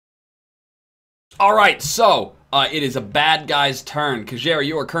Alright, so, it is a bad guy's turn. Kajera,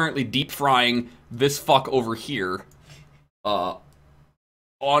 you are currently deep frying this fuck over here. On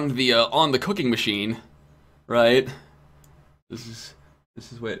the cooking machine. Right? This is,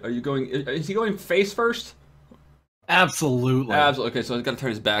 wait, are you going, is he going face first? Absolutely. Absolutely. Okay, so he's got to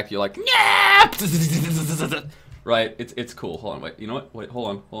turn his back. You're like, yeah! Right? It's cool. Hold on, wait. You know what? Wait,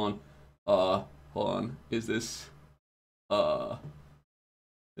 hold on. Hold on. Is this, what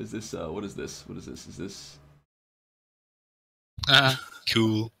is this? Is this?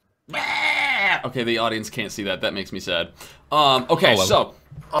 Cool. Okay, the audience can't see that. That makes me sad. Okay, well. so.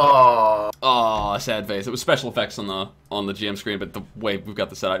 Sad face. It was special effects on the GM screen, but the way we've got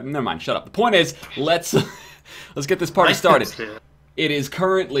this set up. Never mind, shut up. The point is, let's get this party started. It is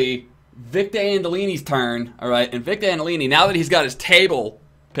currently Victor Andolini's turn, alright? And Victor Andolini, now that he's got his table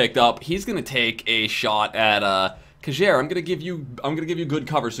picked up, he's gonna take a shot at Kajera. I'm gonna give you good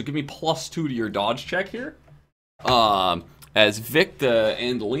cover, so give me +2 to your dodge check here. As Victor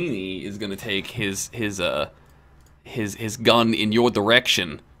Andolini is gonna take his gun in your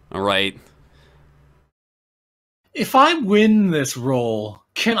direction, alright? If I win this roll,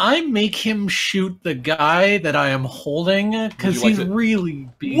 can I make him shoot the guy that I am holding? Because he's really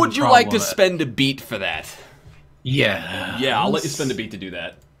being Would you like to spend a beat for that? Yeah. Yeah, I'll let you spend a beat to do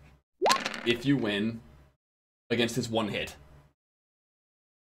that. If you win against his one hit.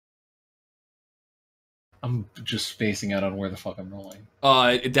 I'm just spacing out on where the fuck I'm rolling.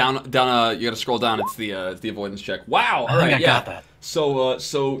 Down, you gotta scroll down, it's the avoidance check. Wow, alright, I got that.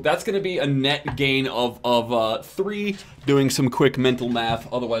 So that's gonna be a net gain of 3, doing some quick mental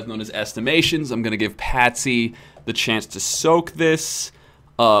math, otherwise known as estimations. I'm gonna give Patsy the chance to soak this,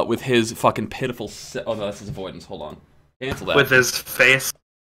 with his fucking pitiful oh no, that's his avoidance, hold on. Cancel that. With his face.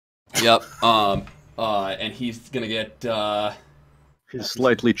 Yep, and he's gonna get, his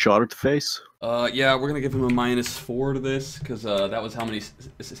slightly charred face. yeah, we're gonna give him a -4 to this, because, that was how many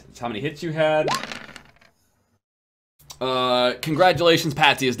hits you had. Congratulations,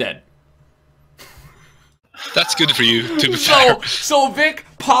 Patsy is dead. That's good for you, to be fair. So Vic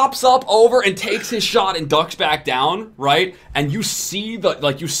pops up over and takes his shot and ducks back down, right? And you see the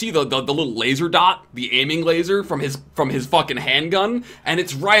little laser dot, the aiming laser from his fucking handgun, and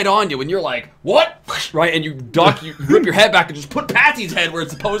it's right on you, and you're like, what? Right? And you duck, you rip your head back and just put Patsy's head where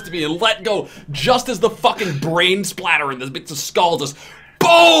it's supposed to be and let go just as the fucking brain splatter and the bits of skull just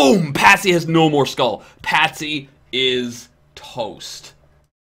boom! Patsy has no more skull. Patsy is toast.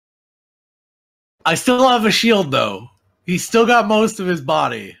 I still have a shield, though. He's still got most of his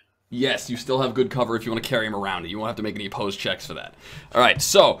body. Yes, you still have good cover if you want to carry him around. You won't have to make any opposed checks for that. Alright,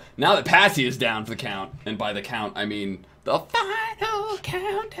 so, now that Patsy is down for the count, and by the count, I mean the final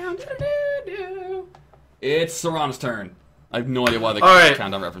countdown. It's Serrano's turn. I have no idea why the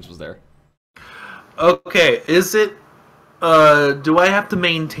countdown reference was there. Okay, is it... do I have to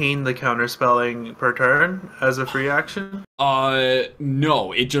maintain the counterspelling per turn as a free action?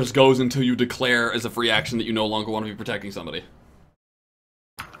 No. It just goes until you declare as a free action that you no longer want to be protecting somebody.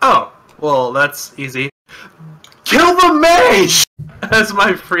 Oh, well, that's easy. Kill the mage! As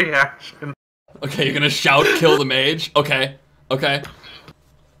my free action. Okay, you're gonna shout, kill the mage? Okay. Okay.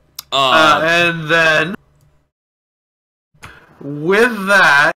 And then... with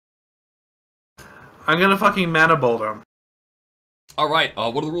that... I'm gonna fucking mana bolt him. Alright,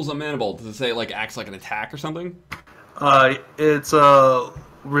 what are the rules on Mana Bolt? Does it say, like, acts like an attack or something? It's,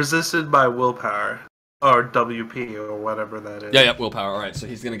 resisted by willpower. Or WP, or whatever that is. Yeah, willpower, alright, so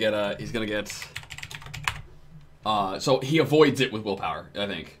he's gonna get, so he avoids it with willpower, I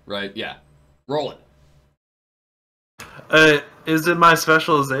think, right? Yeah. Roll it. Is it my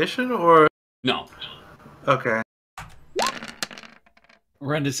specialization, or...? No. Okay.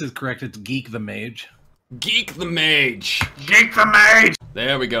 Rendis is correct, it's Geek the Mage. Geek the Mage! Geek the mage!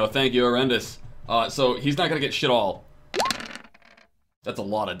 There we go, thank you, Horrendous. So he's not gonna get shit all. That's a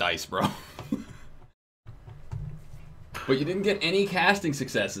lot of dice, bro. But you didn't get any casting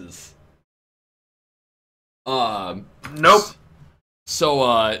successes. Nope.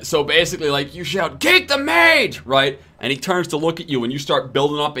 So basically, like, you shout, "Geek the Mage!" right? And he turns to look at you, and you start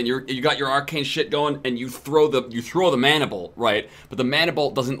building up, and you got your arcane shit going, and you throw the mana bolt, right? But the mana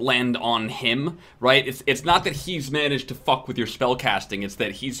bolt doesn't land on him, right? It's not that he's managed to fuck with your spell casting, it's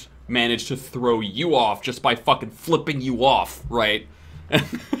that he's managed to throw you off just by fucking flipping you off, right?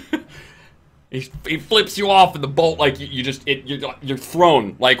 He flips you off, and the bolt, like, you're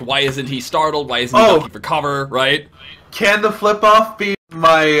thrown. Like, why isn't he startled? Why isn't he looking for cover, right? Can the flip off be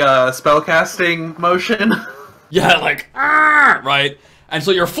my spellcasting motion? Yeah, like, right? And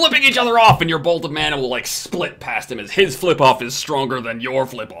so you're flipping each other off, and your bolt of mana will, like, split past him as his flip off is stronger than your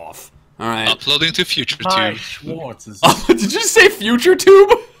flip off. All right. Uploading to future Hi, tube. Schwartz is Did you say future tube?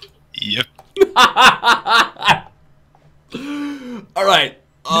 Yep. All right.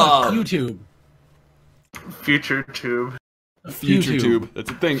 YouTube. Future tube. Future tube. That's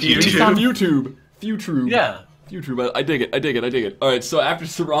a thing. Future. YouTube. Future. Yeah. Future. I dig it. All right. So after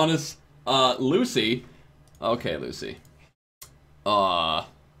Serranus, Lucy. Okay, Lucy. You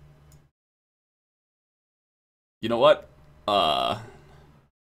know what?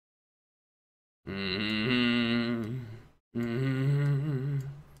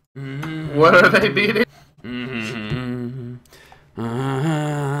 What are they beating?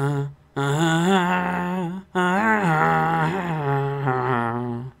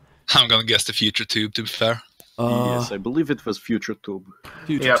 I'm gonna guess the future tube, to be fair. Yes, I believe it was Future Tube.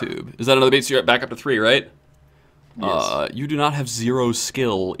 Future Yep. tube. Is that another beat? So you're back up to 3, right? Yes. You do not have 0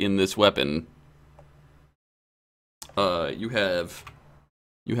 skill in this weapon. You have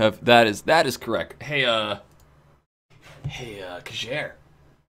that is correct. Hey, Kajer.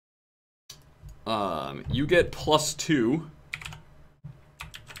 You get +2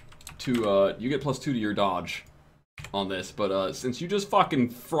 to your dodge on this, but since you just fucking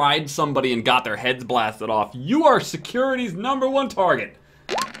fried somebody and got their heads blasted off, you are security's #1 target.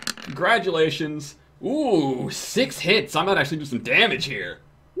 Congratulations. Ooh, 6 hits. I might actually do some damage here.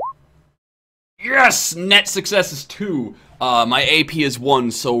 Yes! Net success is 2. My AP is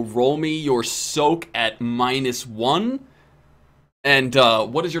 1, so roll me your soak at -1. And,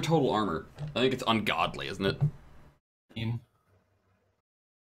 what is your total armor? I think it's ungodly, isn't it?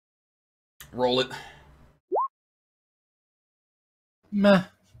 Roll it. Meh.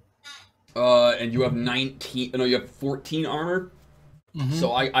 And you have 19, no, you have 14 armor. Mm-hmm.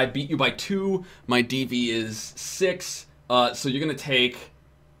 So I beat you by 2. My DV is 6. So you're gonna take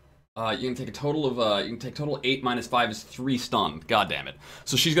a total of 8 minus 5 is 3 stun. God damn it.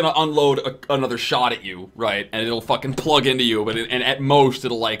 So she's gonna unload another shot at you, right? And it'll fucking plug into you, and at most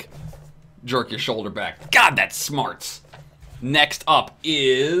it'll like jerk your shoulder back. God, that's smarts. Next up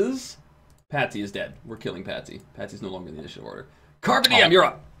is Patsy is dead. We're killing Patsy. Patsy's no longer in the initiative order. Carpe diem, you're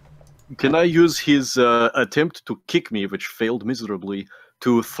up. Can I use his attempt to kick me, which failed miserably,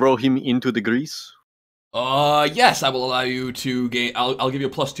 to throw him into the grease? Yes, I will allow you to gain. I'll give you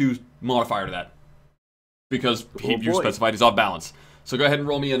a +2 modifier to that because you specified he's off balance. So go ahead and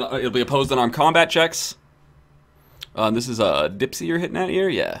roll me, and it'll be opposed unarmed combat checks. This is Dipsy you're hitting at here,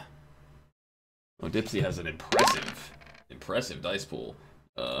 yeah. Oh, Dipsy has an impressive dice pool.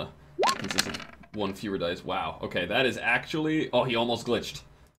 Consists of 1 fewer dice. Wow. Okay, that is actually. Oh, he almost glitched.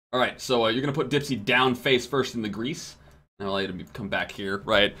 All right, so you're gonna put Dipsy down face first in the grease. And I'll let him come back here,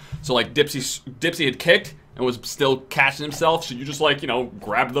 right? So like Dipsy had kicked and was still catching himself, so you just like, you know,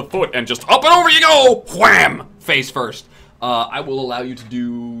 grab the foot and just up and over you go! Wham! Face first. I will allow you to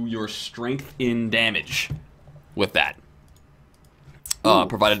do your strength in damage with that.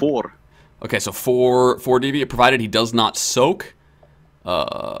 Provided 4. Okay, so 4 DV, provided he does not soak.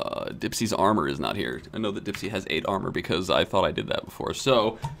 Dipsy's armor is not here. I know that Dipsy has 8 armor because I thought I did that before.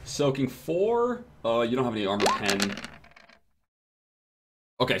 So, soaking 4, you don't have any armor pen.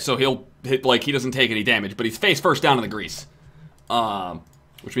 Okay, so he'll hit, like, he doesn't take any damage, but he's face first down in the grease.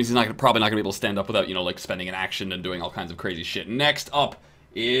 Which means he's probably not gonna be able to stand up without, you know, like, spending an action and doing all kinds of crazy shit. Next up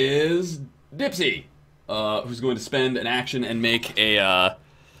is Dipsy, who's going to spend an action and make a,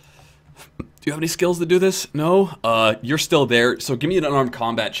 do you have any skills to do this? No? You're still there, so give me an unarmed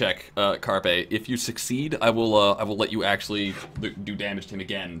combat check, Carpe. If you succeed, I will let you actually do damage to him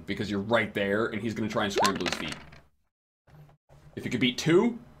again, because you're right there, and he's gonna try and scramble his feet. If you could beat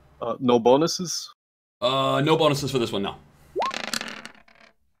 2? No bonuses? No bonuses for this one, no.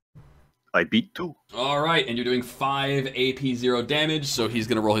 I beat 2. Alright, and you're doing 5 AP 0 damage, so he's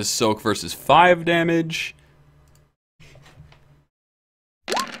gonna roll his soak versus 5 damage.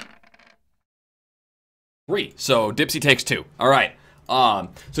 So Dipsy takes 2. Alright.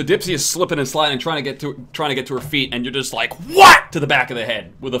 So Dipsy is slipping and sliding, trying to get to her feet, and you're just like, what? To the back of the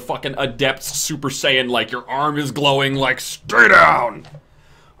head with a fucking Adept Super Saiyan, like your arm is glowing, like, stay down.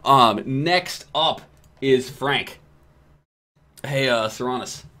 Next up is Frank. Hey,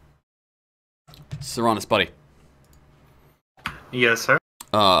 Serranus. Serranus, buddy. Yes, sir.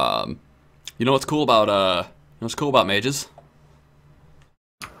 You know what's cool about mages?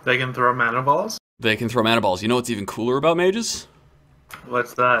 They can throw mana balls? They can throw mana balls. You know what's even cooler about mages?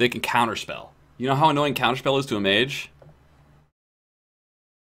 What's that? They can counterspell. You know how annoying counterspell is to a mage?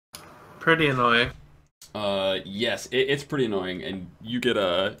 Pretty annoying. Yes, it's pretty annoying, and you get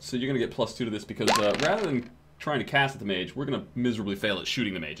so you're gonna get +2 to this because rather than trying to cast at the mage, we're gonna miserably fail at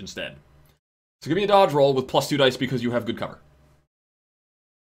shooting the mage instead. So give me a dodge roll with +2 dice because you have good cover.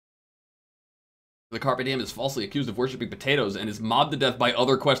 The Carpe Diem is falsely accused of worshipping potatoes and is mobbed to death by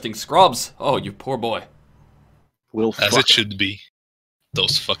other questing scrubs. Oh, you poor boy. Well, As it should be.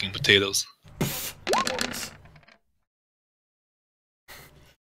 Those fucking potatoes.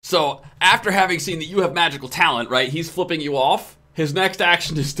 So, after having seen that you have magical talent, right, he's flipping you off. His next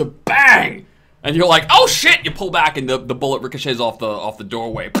action is to bang! And you're like, oh shit! You pull back and the bullet ricochets off the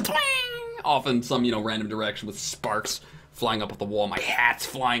doorway. Off in some, random direction with sparks flying up at the wall. My hat's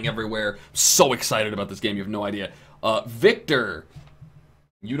flying everywhere. I'm so excited about this game, you have no idea. Victor,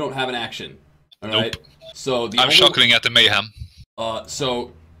 you don't have an action. Alright? Nope. So I'm chuckling at the mayhem.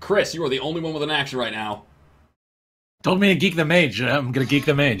 So, Chris, you are the only one with an action right now. Told me to geek the mage. I'm gonna geek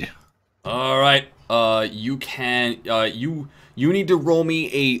the mage. Alright. You can, you need to roll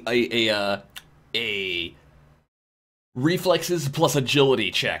me a reflexes plus agility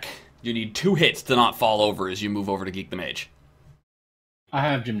check. You need 2 hits to not fall over as you move over to geek the mage. I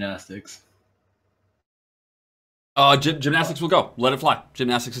have gymnastics. Gymnastics will go. Let it fly.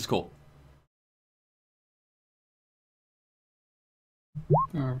 Gymnastics is cool.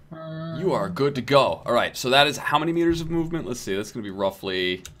 You are good to go. Alright, so that is how many meters of movement? Let's see, that's gonna be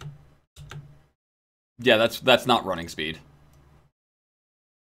roughly... Yeah, that's not running speed.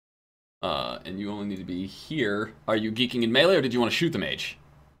 And you only need to be here. Are you geeking in melee, or did you want to shoot the mage?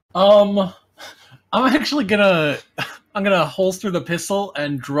 I'm actually gonna... I'm gonna holster the pistol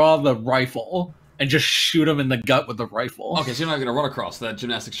and draw the rifle and just shoot him in the gut with the rifle. Okay, so you're not gonna run across. That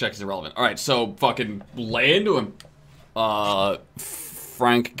gymnastics check is irrelevant. Alright, so fucking lay into him.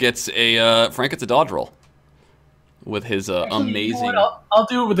 Frank gets a dodge roll. With his Actually, amazing... you know what? I'll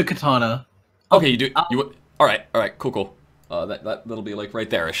do it with the katana. Okay, you do. Alright, cool. That'll be like right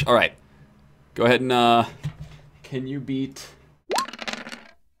there-ish. Alright. Go ahead and can you beat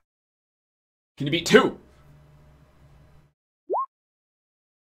 2?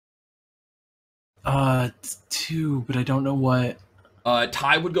 It's 2, but I don't know what.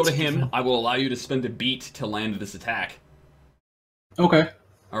 Tie would go to him. I will allow you to spend a beat to land this attack. Okay.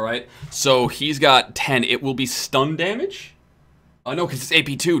 Alright. So he's got 10. It will be stun damage? Oh no, because it's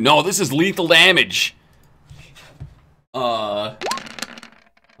AP2. No, this is lethal damage. How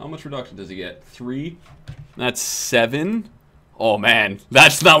much reduction does he get? 3? That's 7. Oh man,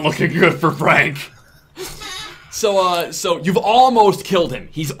 that's not looking good for Frank. So you've almost killed him.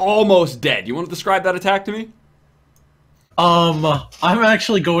 He's almost dead. You want to describe that attack to me? I'm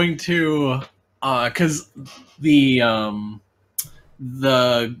actually going to, cause the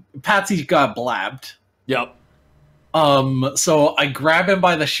Patsy got blabbed. Yep. So I grab him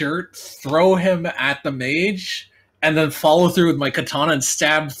by the shirt, throw him at the mage, and then follow through with my katana and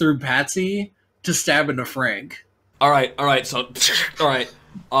stab through Patsy to stab into Frank. Alright, so, alright.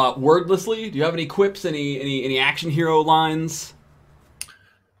 Wordlessly, do you have any quips, any action hero lines?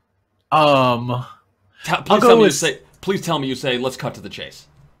 Please tell me you say, let's cut to the chase.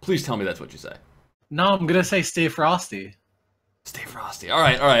 Please tell me that's what you say. No, I'm gonna say stay frosty. Stay frosty.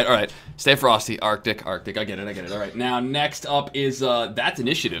 Alright. Stay frosty. Arctic. I get it. Alright, now next up is, that's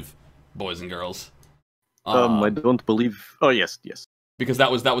initiative, boys and girls. I don't believe... Oh, yes. Because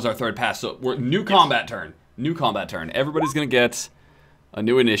that was our third pass, so we're new combat turn. Everybody's gonna get a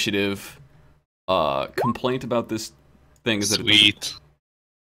new initiative. Complaint about this thing is that Sweet.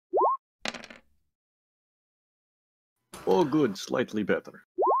 Oh, good. Slightly better.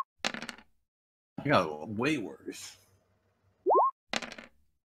 I got way worse.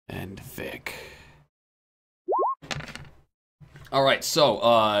 And Vic. Alright, so,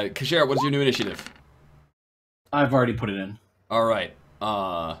 Kashera, what is your new initiative? I've already put it in. Alright,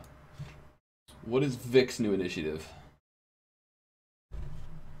 what is Vic's new initiative?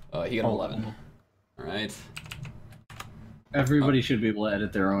 He got 11. Alright. Everybody should be able to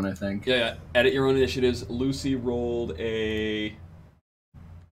edit their own, I think. Yeah, edit your own initiatives. Lucy rolled a...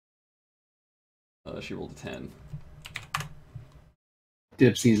 she rolled a 10.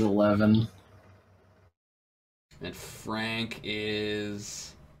 Dipsy's 11. And Frank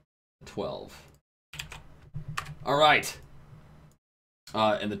is 12. Alright.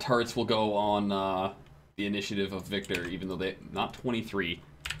 And the turrets will go on the initiative of Victor, even though they... Not 23,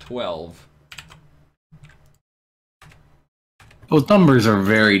 12. Those numbers are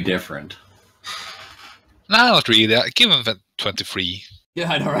very different. No, not really. I give him 23.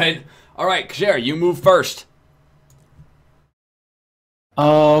 Yeah, I know, right? Alright, Kashera, you move first. You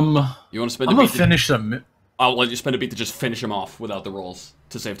want to spend a I'm beat gonna finish them. I'll let you spend a beat to just finish him off without the rolls,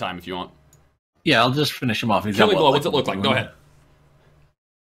 to save time if you want. Yeah, I'll just finish him off. He's Killing got, blow, what's it look like? Go ahead.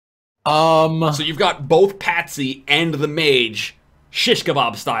 So you've got both Patsy and the mage, shish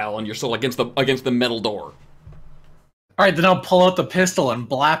kebab style, on your soul against the metal door. All right, then I'll pull out the pistol and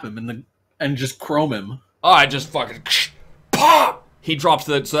blap him and just chrome him. Oh, I just fucking pop. He drops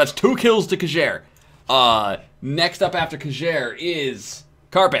the. So that's 2 kills to Kjaer. Next up after Kjaer is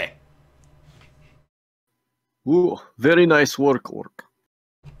Carpe. Ooh, very nice work, Orc.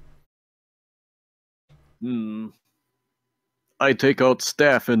 I take out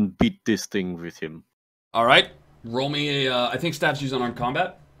Staff and beat this thing with him. All right, roll me a. I think Staff's using unarmed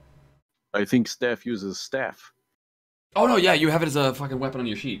combat. I think Staff uses Staff. Oh no, yeah, you have it as a fucking weapon on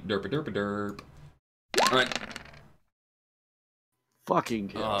your sheet. Derp derp derp. All right. Fucking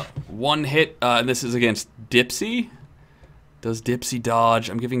hell. 1 hit, and this is against Dipsy. Does Dipsy dodge?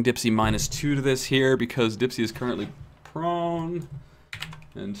 I'm giving Dipsy -2 to this here because Dipsy is currently prone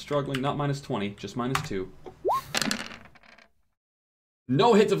and struggling. Not -20, just -2.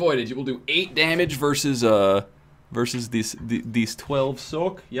 No hits avoided. You will do 8 damage versus these 12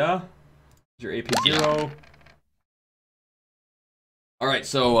 soak. Yeah, your AP 0. All right,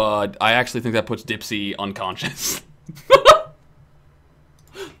 so I actually think that puts Dipsy unconscious.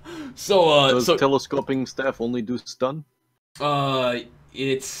 Does telescoping Staff only do stun?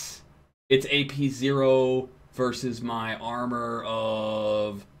 It's AP 0 versus my armor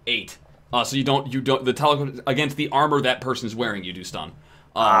of 8. So you don't the against the armor that person is wearing, you do stun.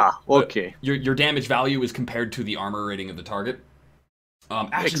 Okay. Your damage value is compared to the armor rating of the target.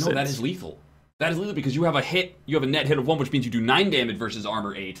 Actually, no, that is lethal. That is lethal because you have a hit. You have a net hit of 1, which means you do 9 damage versus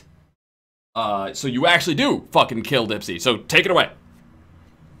armor 8. So you actually do fucking kill Dipsy. So take it away.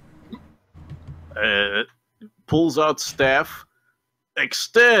 Pulls out Staff.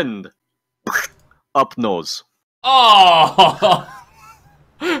 Extend. Up nose. Oh.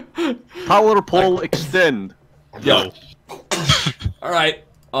 Power pole extend. Yo. All right.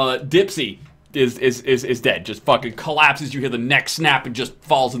 Dipsy is dead. Just fucking collapses. You hear the neck snap and just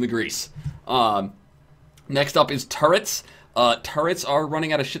falls in the grease. Next up is turrets. Turrets are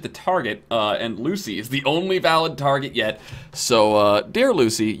running out of shit to target, and Lucy is the only valid target yet. So, dear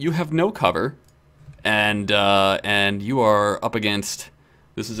Lucy, you have no cover, and you are up against.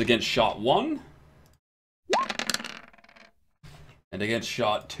 This is against shot 1, and against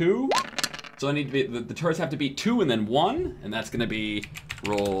shot 2. So I need to be the turrets have to beat 2 and then 1, and that's gonna be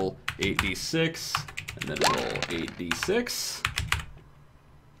roll 8d6 and then roll 8d6.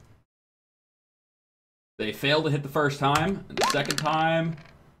 They fail to hit the first time, and the second time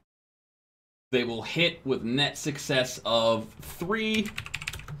they will hit with net success of 3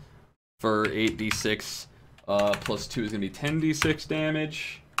 for 8d6 plus 2 is gonna be 10d6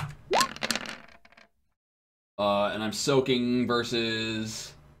 damage. And I'm soaking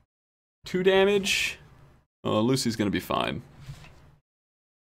versus 2 damage. Lucy's gonna be fine.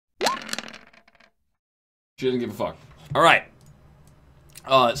 She doesn't give a fuck. Alright.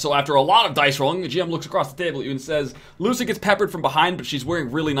 So after a lot of dice rolling, the GM looks across the table at you and says, Lucy gets peppered from behind, but she's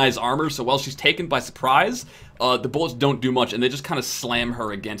wearing really nice armor, so while she's taken by surprise, the bullets don't do much, and they just kind of slam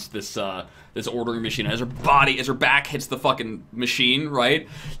her against this this ordering machine. As her back hits the fucking machine, right?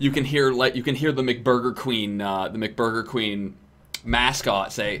 You can hear the McBurger Queen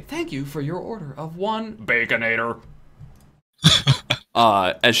mascot say, "Thank you for your order of 1 Baconator."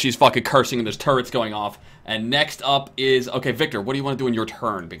 As she's fucking cursing and there's turrets going off. And next up is, okay, Victor, what do you want to do in your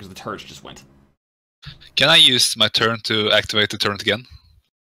turn? Because the turrets just went. Can I use my turn to activate the turret again?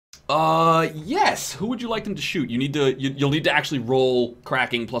 Yes. Who would you like them to shoot? You'll need to actually roll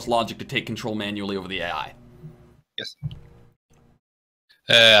cracking plus logic to take control manually over the AI. Yes.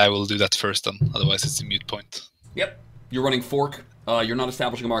 I will do that first then, otherwise it's a mute point. Yep. You're running fork. You're not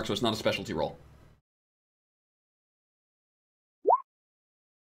establishing a mark, so it's not a specialty roll.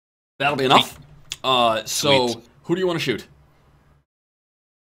 That'll be enough. So, Sweet. Who do you want to shoot?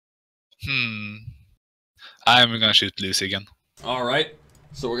 I'm gonna shoot Lucy again. Alright.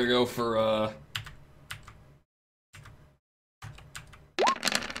 So we're gonna go for,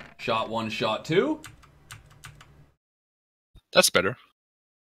 shot 1, shot 2. That's better.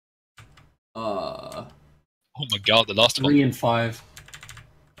 Oh my god, the last 3 one. and 5.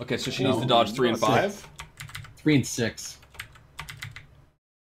 Okay, so she needs to dodge 3 and 5. 3 and 6.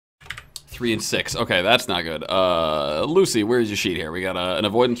 3 and 6. Okay, that's not good. Lucy, where's your sheet here? We got an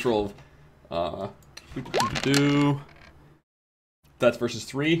avoidance roll of, that's versus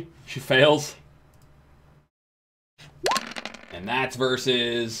 3. She fails. And that's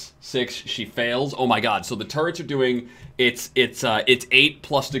versus 6. She fails. Oh my god. So the turrets are doing it's 8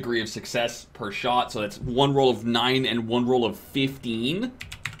 plus degree of success per shot. So that's 1 roll of 9 and 1 roll of 15.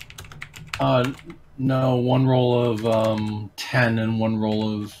 No, 1 roll of 10 and 1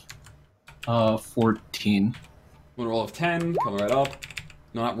 roll of 14. 1 roll of 10, coming right up.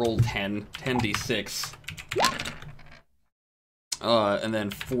 No, not roll 10. 10d6. And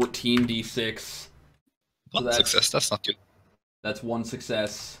then 14d6. One success, that's not good. That's one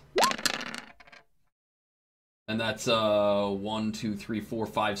success. And that's 1, 2, 3, 4,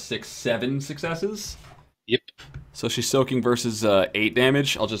 5, 6, 7 successes. Yep. So she's soaking versus 8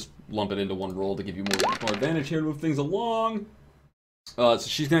 damage. I'll just lump it into one roll to give you more advantage here to move things along. So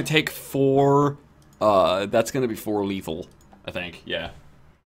she's gonna take 4. That's gonna be 4 lethal, I think. Yeah.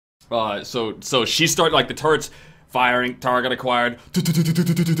 So she started like the turrets firing. Target acquired.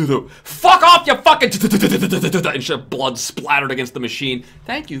 Fuck off, you fucking! And she blood splattered against the machine.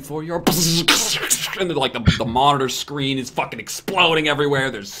 Thank you for your. And then, like the monitor screen is fucking exploding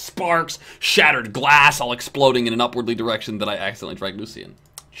everywhere. There's sparks, shattered glass, all exploding in an upwardly direction that I accidentally dragged Lucy in.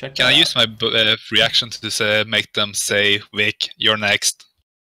 Check. Can I use my reaction to make them say, "Vic, you're next"?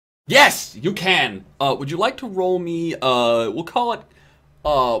 Yes, you can. Would you like to roll me? We'll call it.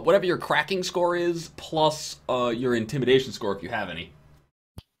 Whatever your cracking score is, plus your intimidation score if you have any.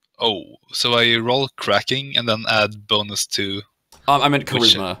 Oh, so I roll cracking and then add bonus to... I meant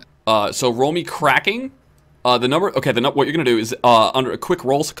charisma. So roll me cracking. The number... Okay, what you're going to do is, under a quick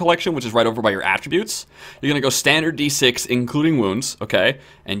rolls collection, which is right over by your attributes, you're going to go standard d6, including wounds, okay?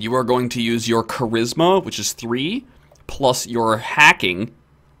 And you are going to use your charisma, which is 3, plus your hacking,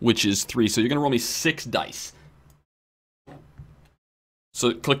 which is 3. So you're going to roll me 6 dice.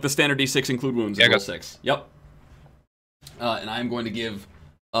 So click the standard d6, include wounds, and roll 6. Yep. And I'm going to give...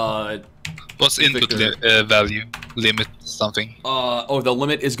 What's input value? Limit something? The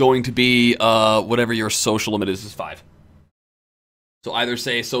limit is going to be whatever your social limit is 5. So either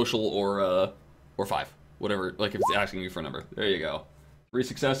say social or 5. Whatever, like if it's asking you for a number. There you go. 3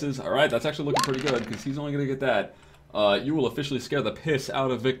 successes. Alright, that's actually looking pretty good, because he's only going to get that. You will officially scare the piss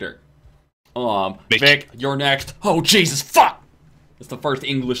out of Victor. Vic, you're next. Oh, Jesus, fuck! That's the first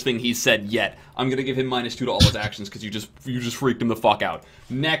English thing he's said yet. I'm gonna give him -2 to all his actions because you just freaked him the fuck out.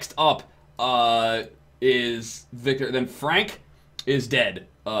 Next up is Victor. Then Frank is dead.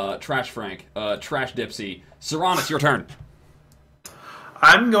 Trash Frank. Trash Dipsy. Serranus, your turn.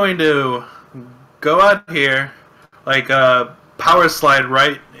 I'm going to go out here, like power slide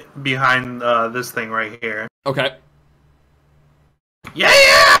right behind this thing right here. Okay.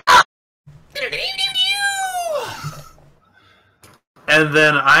 Yeah! And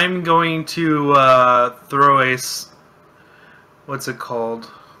then I'm going to throw a... What's it called?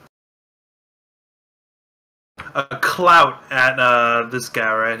 A clout at this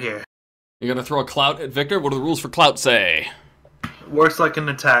guy right here. You're gonna throw a clout at Victor? What do the rules for clout say? Works like an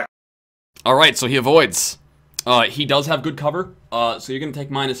attack. Alright, so he avoids. He does have good cover, so you're gonna take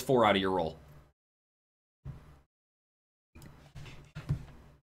 -4 out of your roll.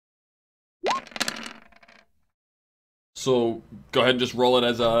 So go ahead and just roll it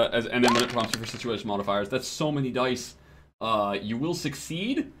as and then when it prompts you for situation modifiers. That's so many dice. You will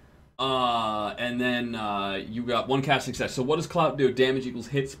succeed, and then you got 1 cast success. So what does clout do? Damage equals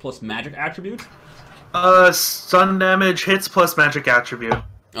hits plus magic attribute. Stun damage, hits plus magic attribute.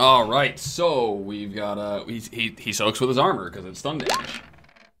 All right, so we've got he soaks with his armor because it's stun damage.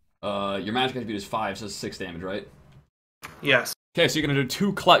 Your magic attribute is 5, so it's 6 damage, right? Yes. Okay, so you're gonna do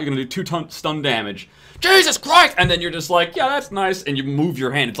 2 clout. You're gonna do 2 stun damage. Jesus Christ! And then you're just like, yeah, that's nice. And you move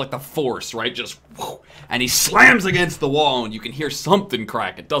your hand. It's like the Force, right? Just whoo, and he slams against the wall, and you can hear something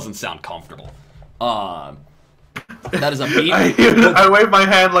crack. It doesn't sound comfortable. That is a beat. I wave my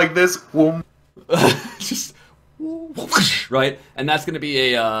hand like this. Just right, and that's gonna be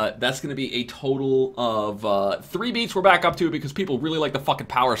a total of 3 beats. We're back up to because people really like the fucking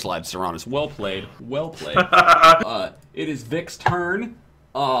power slide. Serranus, well played, well played. It is Vic's turn.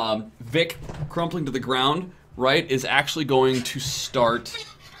 Vic, crumpling to the ground, right, is actually going to start.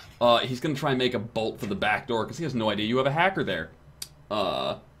 He's gonna try and make a bolt for the back door because he has no idea you have a hacker there.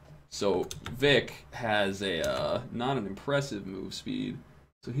 So Vic has a not an impressive move speed.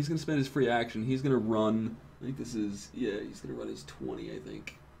 So he's gonna spend his free action. He's gonna run. I think this is, yeah, he's gonna run his 20, I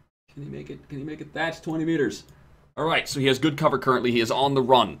think. Can he make it? Can he make it? That's 20 meters. Alright, so he has good cover currently. He is on the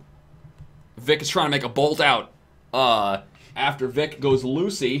run. Vic is trying to make a bolt out. After Vic goes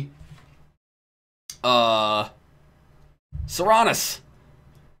Lucy. Serranus.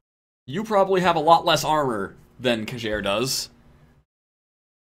 You probably have a lot less armor than Kjaer does.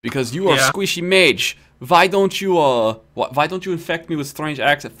 Because you are Squishy Mage. Why don't you, why don't you infect me with strange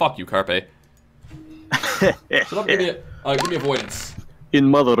accent? Fuck you, Carpe. Shut up, give me avoidance. In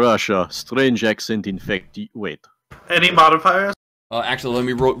Mother Russia, strange accent infect... Wait. Any modifiers? Actually, let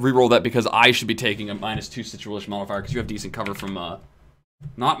me re-roll that because I should be taking a -2 situation modifier because you have decent cover from, not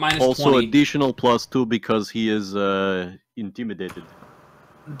 -20. Also additional +2 because he is, intimidated.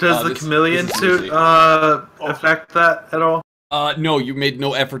 Does the chameleon suit, affect that at all? No, you made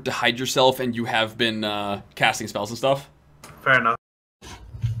no effort to hide yourself, and you have been casting spells and stuff. Fair enough.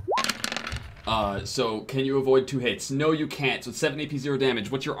 So can you avoid 2 hits? No, you can't. So it's 7 AP, 0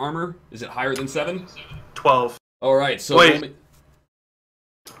 damage. What's your armor? Is it higher than 7? 12. All right. So wait.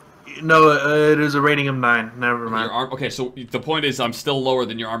 No, it is a rating of 9. Never mind. Okay, so the point is I'm still lower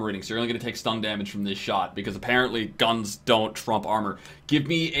than your armor rating, so you're only going to take stun damage from this shot, because apparently guns don't trump armor. Give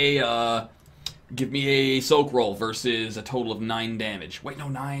me a soak roll versus a total of 9 damage. Wait, no,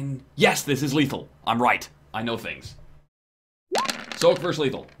 9. Yes, this is lethal. I'm right. I know things. Soak versus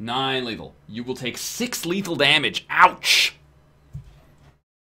lethal. 9 lethal. You will take 6 lethal damage. Ouch!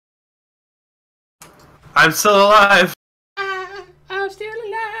 I'm still alive. I'm still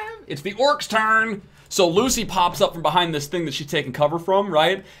alive. It's the orc's turn. So Lucy pops up from behind this thing that she's taking cover from,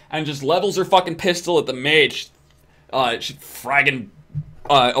 right? And just levels her fucking pistol at the mage. She fragging...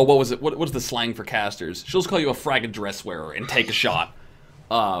 what was it? What's the slang for casters? She'll just call you a fragging dress wearer and take a shot.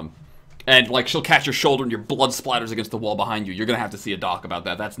 And, like, she'll catch your shoulder and your blood splatters against the wall behind you. You're gonna have to see a doc about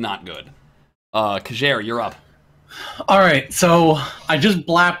that. That's not good. Kajir, you're up. Alright, so I just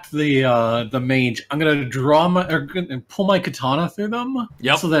blapped the mage. I'm gonna pull my katana through them.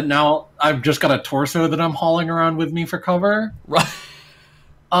 Yep. So that now I've just got a torso that I'm hauling around with me for cover. Right.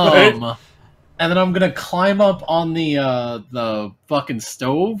 And then I'm gonna climb up on the fucking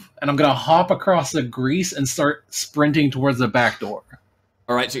stove, and I'm gonna hop across the grease and start sprinting towards the back door.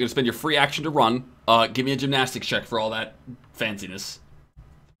 Alright, so you're gonna spend your free action to run. Give me a gymnastics check for all that fanciness.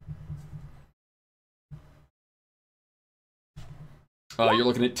 You're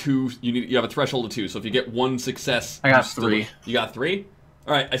looking at 2. You have a threshold of 2. So if you get 1 success, I got 3. You got 3.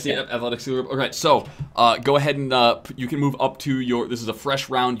 All right, I see. Yeah. Athletics. All right, so go ahead and you can move up to your. This is a fresh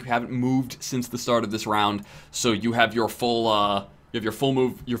round. You haven't moved since the start of this round, so you have your full. You have your full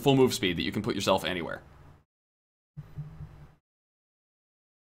move speed that you can put yourself anywhere.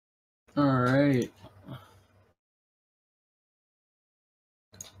 All right.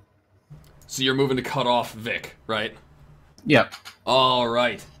 So you're moving to cut off Vic, right? Yep. All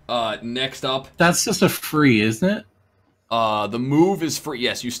right. Next up. That's just a free, isn't it? The move is free.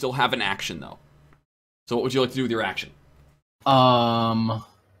 Yes, you still have an action though. So what would you like to do with your action? I'm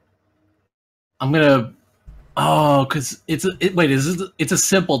gonna. Oh, because it's a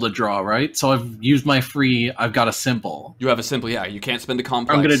simple to draw, right? So I've used my free. I've got a simple. You have a simple. Yeah, you can't spend a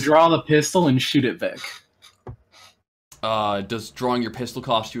complex. I'm gonna draw the pistol and shoot at Vic. Does drawing your pistol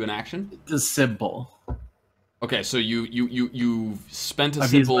cost you an action? It's simple. Okay, so you spent a I've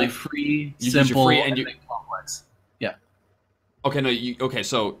simple. Used my free, you simple, free and then complex. Yeah. Okay, no. Okay,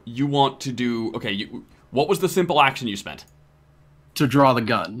 so you want to do. Okay, what was the simple action you spent? To draw the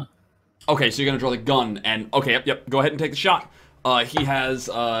gun. Okay, so you're gonna draw the gun, and okay, yep. Go ahead and take the shot. He has.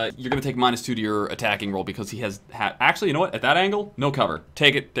 You're gonna take -2 to your attacking roll because he has. Actually, you know what? At that angle, no cover.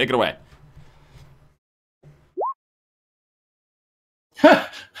 Take it away.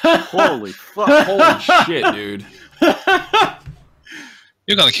 Holy fuck! Holy shit, dude!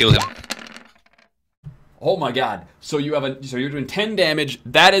 You're gonna kill him. Oh my god! So you have a. So you're doing 10 damage.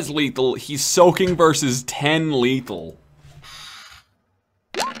 That is lethal. He's soaking versus 10 lethal.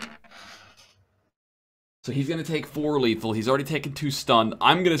 So he's gonna take 4 lethal. He's already taken 2 stun.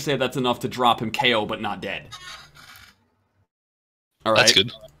 I'm gonna say that's enough to drop him KO, but not dead. All right. That's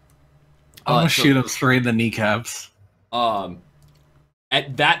good. I'm gonna shoot him straight in the kneecaps.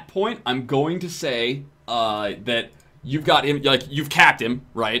 At that point, I'm going to say that you've got him. Like you've capped him,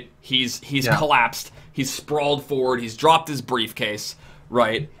 right? He's collapsed. He's sprawled forward. He's dropped his briefcase,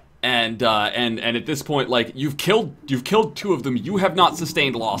 right? And at this point, like you've killed 2 of them. You have not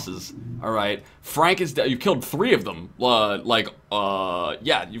sustained losses. All right, Frank is dead. You've killed 3 of them.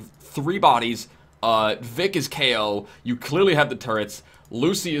 Yeah, you've 3 bodies. Vic is KO. You clearly have the turrets.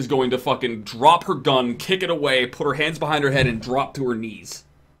 Lucy is going to fucking drop her gun, kick it away, put her hands behind her head, and drop to her knees.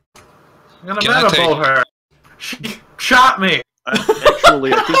 I'm gonna manifold her. She shot me.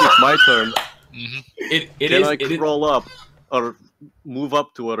 Actually, I think it's my turn. Mm-hmm. Can I crawl up or move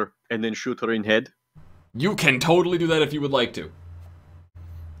up to her and then shoot her in head? You can totally do that if you would like to.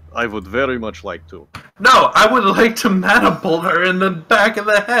 I would very much like to. No, I would like to manifold her in the back of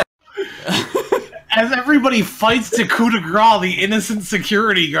the head. As everybody fights to coup de grace the innocent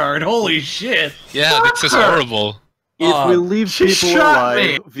security guard. Holy shit. Yeah, this is horrible. If we leave she people shot alive,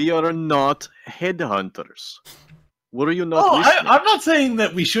 me. we are not headhunters. Were you not listening? I'm not saying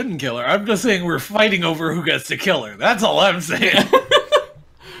that we shouldn't kill her. I'm just saying we're fighting over who gets to kill her. That's all I'm saying.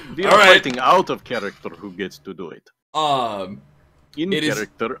 We are fighting out of character who gets to do it. In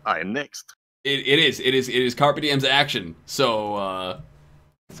character, I am next. It is Carpe Diem's action. So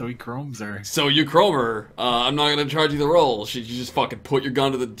So he chromes her. So you chrome her. I'm not gonna charge you the roll. You just fucking put your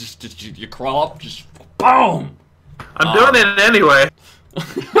gun to the. Just you crawl up. Just boom. I'm doing it anyway.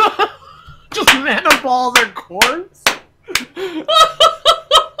 Just maniballs her corpse.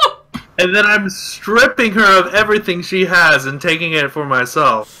 And then I'm stripping her of everything she has and taking it for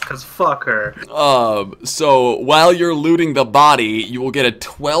myself. Cause fuck her. So while you're looting the body, you will get a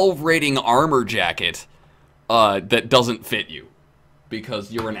 12 rating armor jacket that doesn't fit you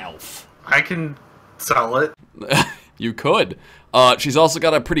because you're an elf. I can sell it. You could. She's also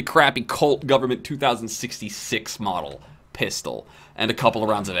got a pretty crappy Colt Government 2066 model pistol and a couple of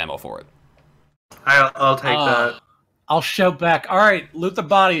rounds of ammo for it. I'll take that. I'll shout back. All right, loot the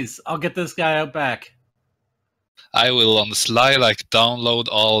bodies. I'll get this guy out back. I will on the sly like download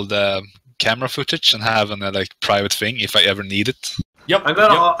all the camera footage and have an like private thing if I ever need it. Yep.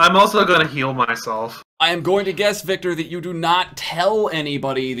 I'm also gonna heal myself. I am going to guess, Victor, that you do not tell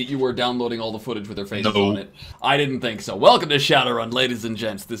anybody that you were downloading all the footage with their faces on it. I didn't think so. Welcome to Shadowrun, ladies and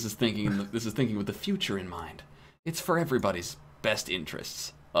gents. This is thinking with the future in mind. It's for everybody's best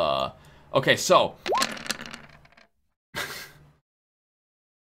interests. Okay, so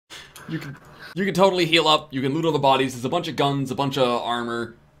you can totally heal up. You can loot all the bodies. There's a bunch of guns, a bunch of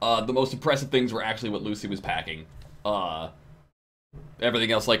armor. The most impressive things were actually what Lucy was packing.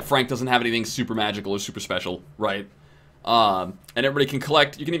 Everything else, like Frank doesn't have anything super magical or super special, right? And everybody can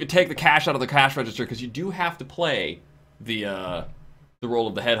collect. You can even take the cash out of the cash register because you do have to play the role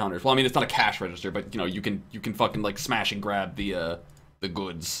of the headhunters. Well, I mean, it's not a cash register, but you know, you can fucking like smash and grab the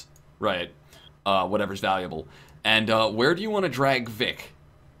goods, right? Whatever's valuable. And where do you want to drag Vic?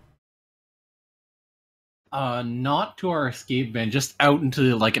 Not to our escape van, just out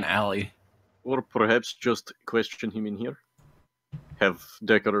into like an alley. Or perhaps just question him in here. Have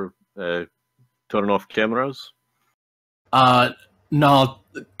Decker turn off cameras. No,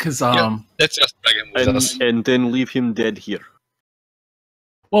 because let's just drag him with us. And then leave him dead here.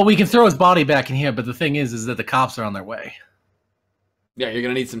 Well, we can throw his body back in here, but the thing is that the cops are on their way. Yeah, you're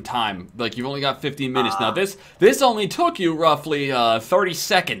gonna need some time. Like, you've only got 15 minutes. Now, this only took you roughly 30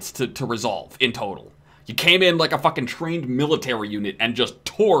 seconds to resolve in total. You came in like a fucking trained military unit and just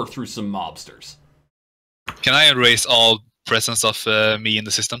tore through some mobsters. Can I erase all presence of me in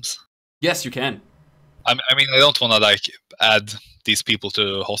the systems? Yes, you can. I mean, I don't want to like add these people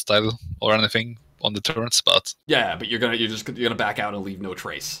to hostile or anything on the turns, but yeah, but you're gonna back out and leave no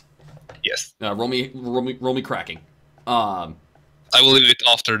trace. Yes. Roll me cracking. I will leave it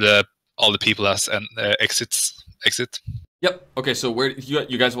after all the people has and exit. Yep. Okay. So where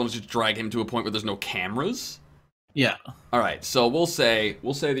you guys want to just drag him to a point where there's no cameras? Yeah. All right. So we'll say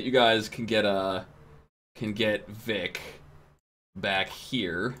that you guys can get Vic back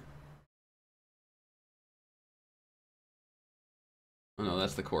here. Oh no,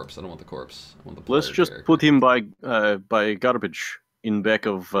 that's the corpse. I don't want the corpse. I want the Let's just character. put him by garbage in back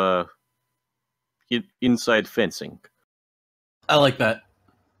of inside fencing. I like that.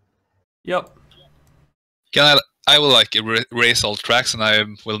 Yep. I will like erase all tracks and I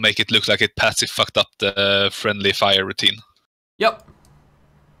will make it look like it Patsy fucked up the friendly fire routine. Yep.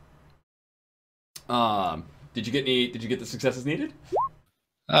 Did you get the successes needed?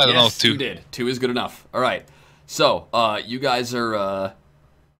 I don't know, 2. You did. 2 is good enough. All right. So, you guys are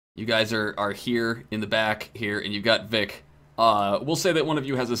here in the back here, and you've got Vic. We'll say that one of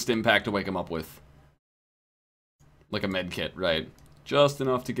you has a stim pack to wake him up with, like a med kit, right? Just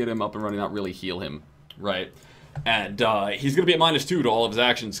enough to get him up and running, not really heal him, right? And he's gonna be at -2 to all of his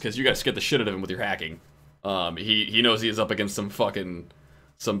actions because you guys scared the shit out of him with your hacking. He knows he is up against some fucking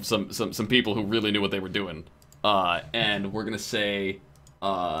some people who really knew what they were doing. And we're gonna say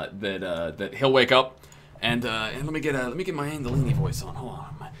that he'll wake up. And let me get my Andolini voice on. Hold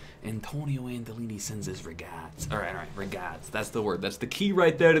on. Antonio Andolini sends his regards. All right, regards. That's the word. That's the key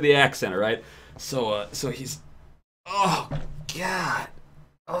right there to the accent. All right. So he's. Oh God.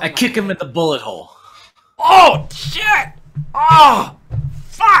 Oh, I kick him in the bullet hole. Oh shit. Oh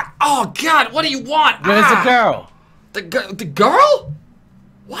fuck. Oh God. What do you want? Where's the girl? The girl?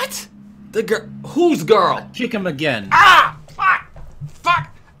 What? The girl? Whose girl? Kick him again. Fuck.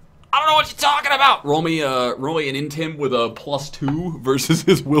 I don't know what you're talking about. Roll me an intim with a +2 versus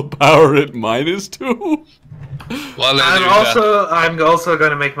his willpower at -2. Well, I'm also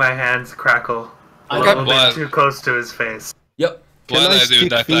gonna make my hands crackle a little bit too close to his face. Yep. While I do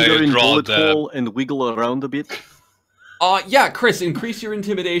that, I in draw bullet the hole and wiggle around a bit. Yeah, Chris, increase your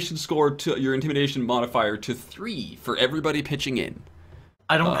intimidation score to your intimidation modifier to 3 for everybody pitching in.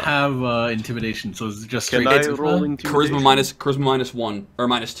 I don't have intimidation, so it's just Can straight I roll intimidation? Charisma -1 or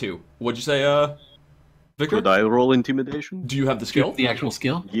 -2. What'd you say, Victor? Could I roll intimidation? Do you have the skill? The actual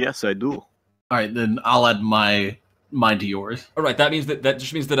skill? Yes, I do. Alright, then I'll add mine to yours. All right, that means that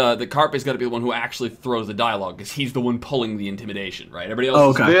just means that the Carpe's got to be the one who actually throws the dialogue, because he's the one pulling the intimidation, right? Everybody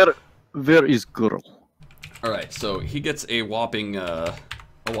else. Okay. Where is girl? All right, so he gets a whopping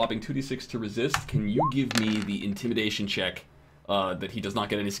 2d6 to resist. Can you give me the intimidation check that he does not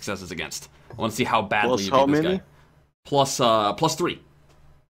get any successes against? I want to see how badly Plus you how beat this many? guy. Plus 3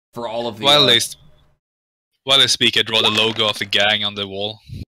 for all of the. While they speak, I draw the logo of the gang on the wall.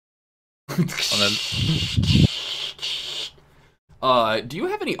 Do you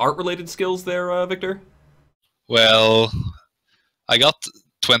have any art-related skills there, Victor? Well, I got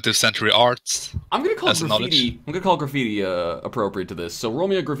 20th century art. I'm gonna call as graffiti. I'm gonna call graffiti appropriate to this. So roll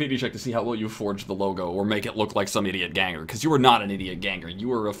me a graffiti check to see how well you forged the logo, or make it look like some idiot ganger. Because you were not an idiot ganger. You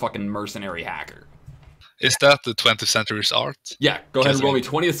were a fucking mercenary hacker. Is that the 20th century's art? Yeah, go ahead and roll me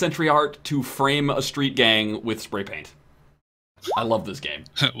 20th century art to frame a street gang with spray paint. I love this game.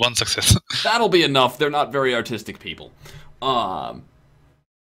 One success. That'll be enough. They're not very artistic people. You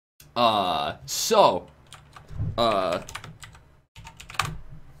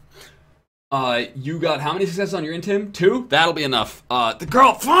got how many successes on your intim? 2? That'll be enough. The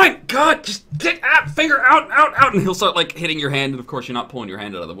girl, fine, God, just get that finger out, and he'll start, like, hitting your hand, and of course you're not pulling your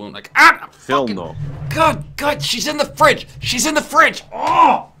hand out of the wound, like, Hell no. God, she's in the fridge! She's in the fridge!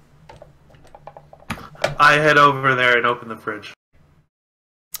 Oh! I head over there and open the fridge.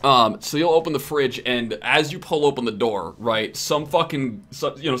 So you'll open the fridge, and as you pull open the door, right, some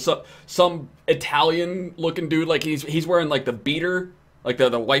Italian-looking dude, like, he's wearing, like, the beater, like,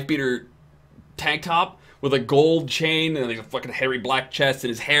 the white beater tank top with a gold chain and a fucking hairy black chest, and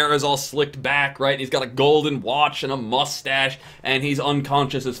his hair is all slicked back, right? And he's got a golden watch and a mustache, and he's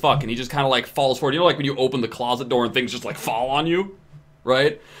unconscious as fuck, and he just kind of like falls forward. You know, like when you open the closet door and things just like fall on you,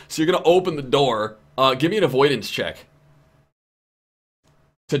 right? So you're gonna open the door. Give me an avoidance check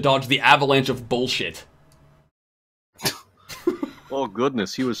to dodge the avalanche of bullshit. Oh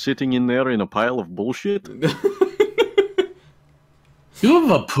goodness, he was sitting in there in a pile of bullshit? You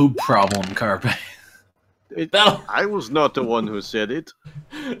have a poop problem, Carpe. I was not the one who said it.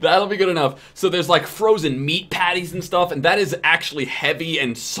 That'll be good enough. So there's like frozen meat patties and stuff, and that is actually heavy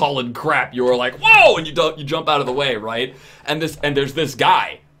and solid crap. You're like, whoa, and you jump out of the way, right? And there's this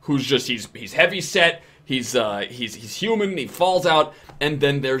guy who's just he's heavy set. He's human. He falls out, and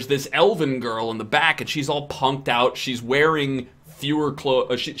then there's this elven girl in the back, and she's all punked out. She's wearing fewer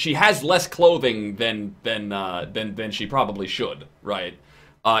clothes. She has less clothing than she probably should, right?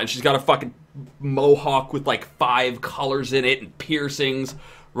 And she's got a fucking mohawk with like 5 colors in it and piercings,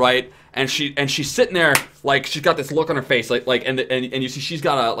 right? And she's sitting there like she's got this look on her face, and you see she's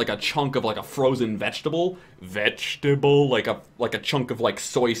got a chunk of like a frozen vegetable, like a chunk of like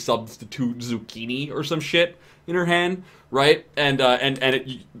soy substitute zucchini or some shit in her hand, right?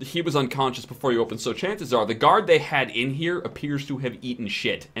 He was unconscious before you opened, so chances are the guard they had in here appears to have eaten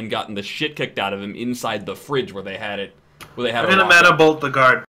shit and gotten the shit kicked out of him inside the fridge where they had it. I'm gonna meta bolt the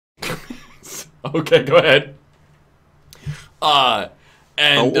guard. Okay, go ahead. How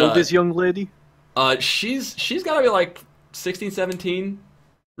old is young lady? She's gotta be like 16, 17,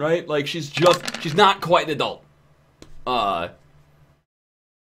 right? Like she's not quite an adult. By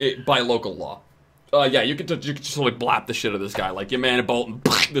local law. Yeah, you could just like blap the shit out of this guy, like you man a bolt and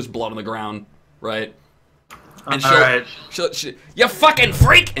there's blood on the ground, right? And she'll you fucking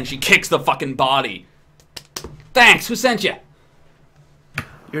freak, and she kicks the fucking body. Thanks. Who sent you?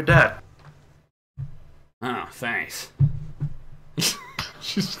 Your dad. Oh, thanks.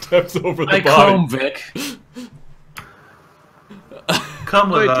 She steps over the body. Come, Vic. Come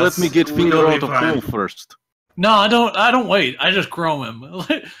with Wait, us. let me get finger We'll be out of fine. hole first. No, I don't wait. I just chrome him.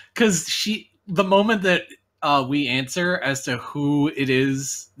 Because the moment that we answer as to who it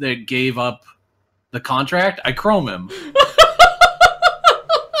is that gave up the contract, I chrome him.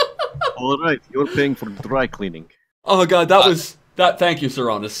 Alright, you're paying for dry cleaning. Oh god, thank you,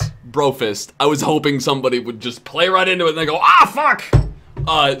 Saronis. Brofist. I was hoping somebody would just play right into it and they go, fuck!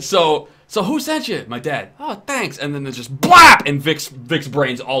 So who sent you? My dad. Oh, thanks. And then there's just blap! And Vic's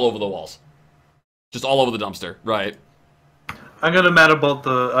brains all over the walls. Just all over the dumpster, right? I'm gonna meta bolt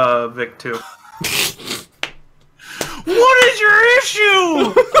the Vic too. What is your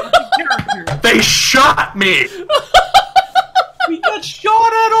issue? They shot me! We got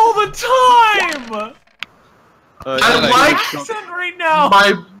shot at all the time! I Accent right now!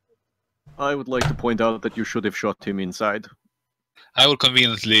 I would like to point out that you should have shot him inside. I will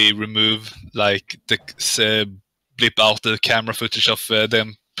conveniently remove, like, blip out the camera footage of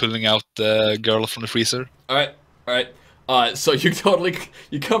them pulling out the girl from the freezer. Alright. So you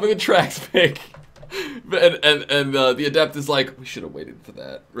cover the tracks, Vic. the adept is like, we should have waited for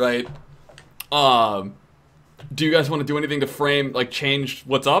that, right? Do you guys want to do anything to frame, like, change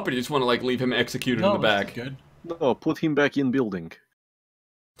what's up, or do you just want to, like, leave him executed in the back? Good. No, put him back in building.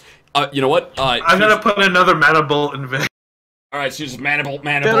 You know what? I'm gonna put another mana bolt in Vic. Alright, so you just mana bolt,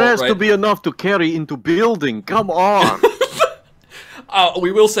 There has to be enough to carry into building. Come on.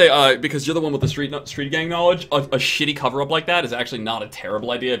 We will say, because you're the one with the street gang knowledge, a shitty cover-up like that is actually not a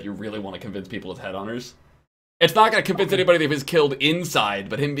terrible idea if you really want to convince people it's headhunters. It's not going to convince anybody that he was killed inside,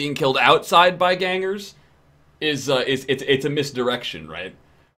 but him being killed outside by gangers it's a misdirection, right?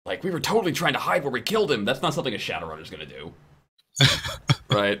 Like, we were totally trying to hide where we killed him. That's not something a Shadowrunner's going to do.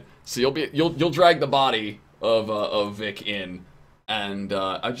 Right? So you'll drag the body of Vic in. And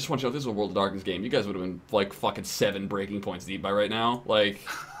I just want you to know, if this was a World of Darkness game, you guys would have been, like, fucking 7 breaking points deep by right now. Like,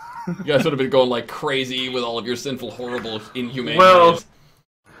 you guys would have been going, like, crazy with all of your sinful, horrible, inhumane ways.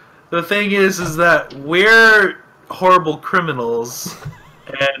 The thing is that we're horrible criminals,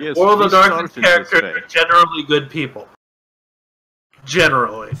 and Yes, World of Darkness started this characters way. are generally good people.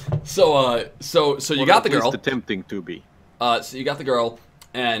 Generally. So you got the girl. At least attempting to be. So you got the girl.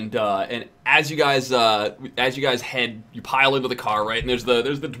 And as you guys head, you pile into the car, right? And there's the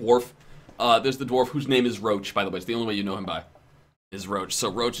dwarf whose name is Roach, by the way. It's the only way you know him by, is Roach.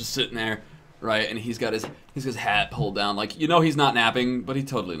 So Roach is sitting there, right? And he's got his hat pulled down, like, you know he's not napping, but he's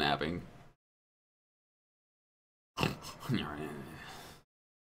totally napping.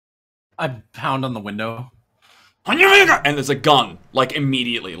 I pound on the window. And there's a gun, like,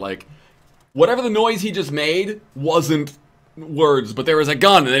 immediately, like, whatever the noise he just made wasn't words, but there was a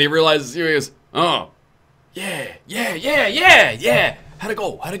gun, and then he realizes, he goes, oh, yeah, how'd it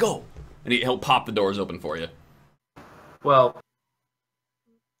go? And he'll pop the doors open for you. Well,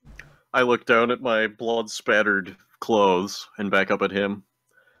 I look down at my blood-spattered clothes and back up at him.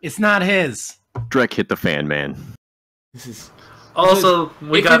 It's not his. Drek hit the fan, man. This is... also, if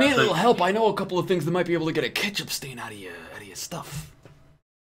you need a little help, I know a couple of things that might be able to get a ketchup stain out of your stuff.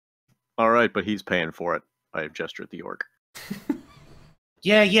 Alright, but he's paying for it. I gesture at the orc.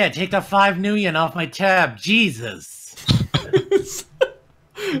 Yeah, take the 5 million off my tab. Jesus.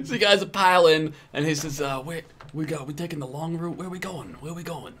 So you guys are piling, and he says, we taking the long route? Where we going?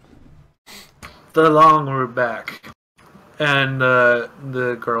 The long route back. And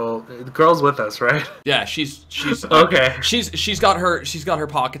the girl's with us, right? Yeah, she's okay. She's got her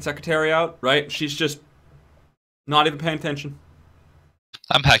pocket secretary out, right? She's just not even paying attention.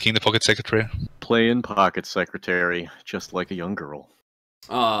 I'm hacking the pocket secretary. Playing pocket secretary, just like a young girl.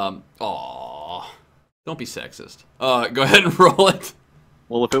 Aww. Don't be sexist. Go ahead and roll it.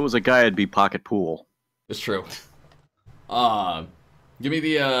 Well, if it was a guy, it'd be pocket pool. It's true. Give me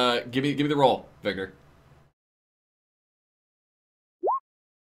the roll, Victor.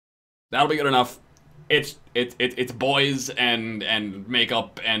 That'll be good enough. It's boys and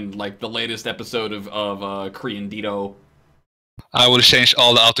makeup and, like, the latest episode of Korean Dito. I will change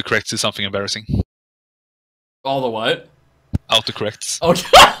all the autocorrects to something embarrassing. All the what? Autocorrects.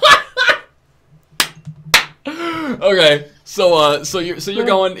 Okay, so you're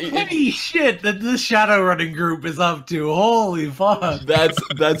going. Holy shit! That this shadow running group is up to. Holy fuck!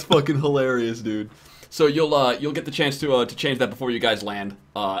 That's fucking hilarious, dude. So you'll get the chance to change that before you guys land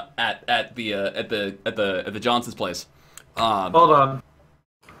at the Johnson's place. Hold on.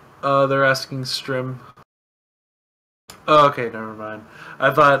 They're asking Strim. Oh, okay, never mind.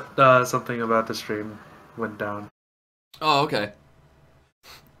 I thought something about the stream went down. Oh, okay.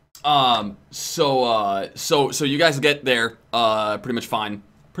 So you guys get there, pretty much fine,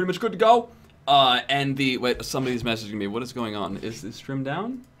 pretty much good to go. And somebody's messaging me. What is going on? Is this stream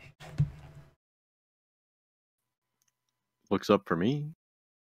down? Looks up for me.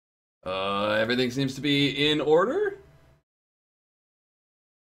 Everything seems to be in order.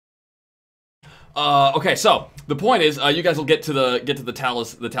 Okay, so the point is, you guys will get to the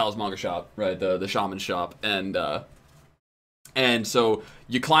talismonger shop, right? The shaman shop, and so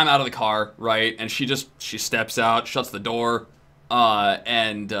you climb out of the car, right? And she steps out, shuts the door,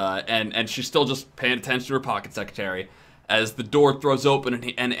 and she's still just paying attention to her pocket secretary as the door throws open,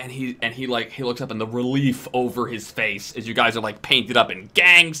 and he looks up, and the relief over his face as you guys are, like, painted up in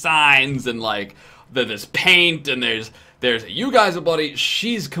gang signs, and, like, there's paint, and there's you guys are buddy.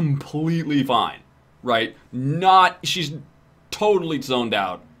 She's completely fine, right? She's totally zoned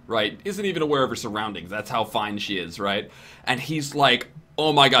out, right? Isn't even aware of her surroundings. That's how fine she is, right? And he's like,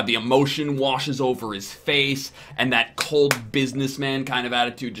 oh my god, the emotion washes over his face, and that cold businessman kind of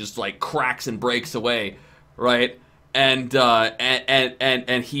attitude just, like, cracks and breaks away, right? and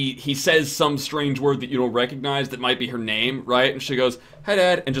he says some strange word that you don't recognize that might be her name, right? And she goes, "Hi,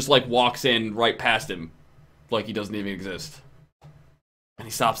 Dad," and just like walks in right past him, like he doesn't even exist. And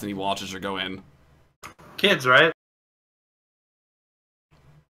he stops and he watches her go in. Kids, right?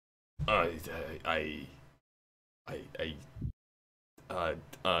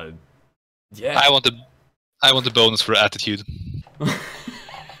 Yeah. I want the bonus for attitude. He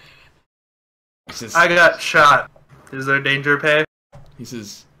says, I got shot. Is there danger pay? he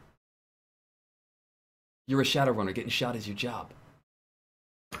says, "You're a Shadowrunner. Getting shot is your job."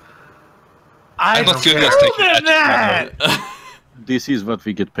 I'm not good at taking attitude. This is what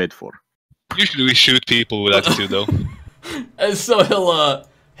we get paid for. Usually we shoot people with attitude, though. And so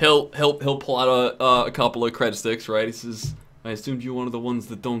he'll pull out a couple of cred sticks, right? He says, "I assumed you're one of the ones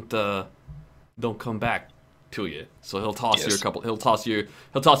that don't come back to you." So he'll toss you a couple. He'll toss you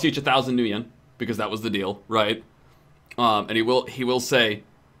each 1,000 new yen because that was the deal, right? And he will say,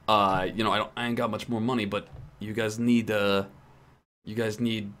 you know, I ain't got much more money, but you guys need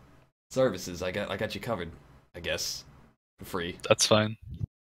services. I got you covered, I guess, for free. That's fine.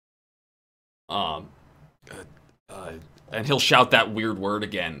 And he'll shout that weird word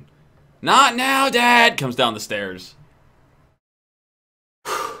again. "Not now, Dad!" Comes down the stairs.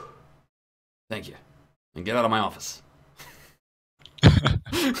 Thank you. And get out of my office.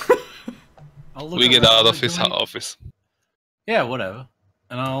 We get out of his office. Yeah, whatever.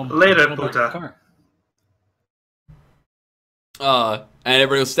 And I'll Later, go back to the puta. And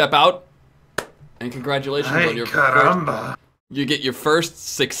everybody will step out. And congratulations on your caramba. You get your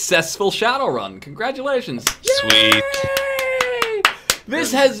first successful Shadowrun. Congratulations. Sweet. Yay!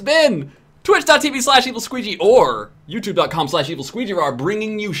 This has been Twitch.tv/EvilSqueegee or YouTube.com/EvilSqueegee are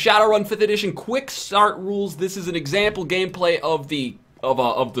bringing you Shadowrun 5th Edition Quick Start Rules. This is an example gameplay of the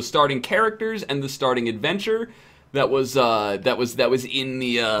starting characters and the starting adventure that was on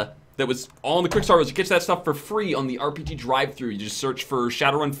the Quick Start Rules. You catch that stuff for free on the RPG drive-thru. You just search for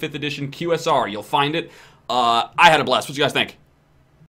Shadowrun 5th Edition QSR. You'll find it. I had a blast. What do you guys think?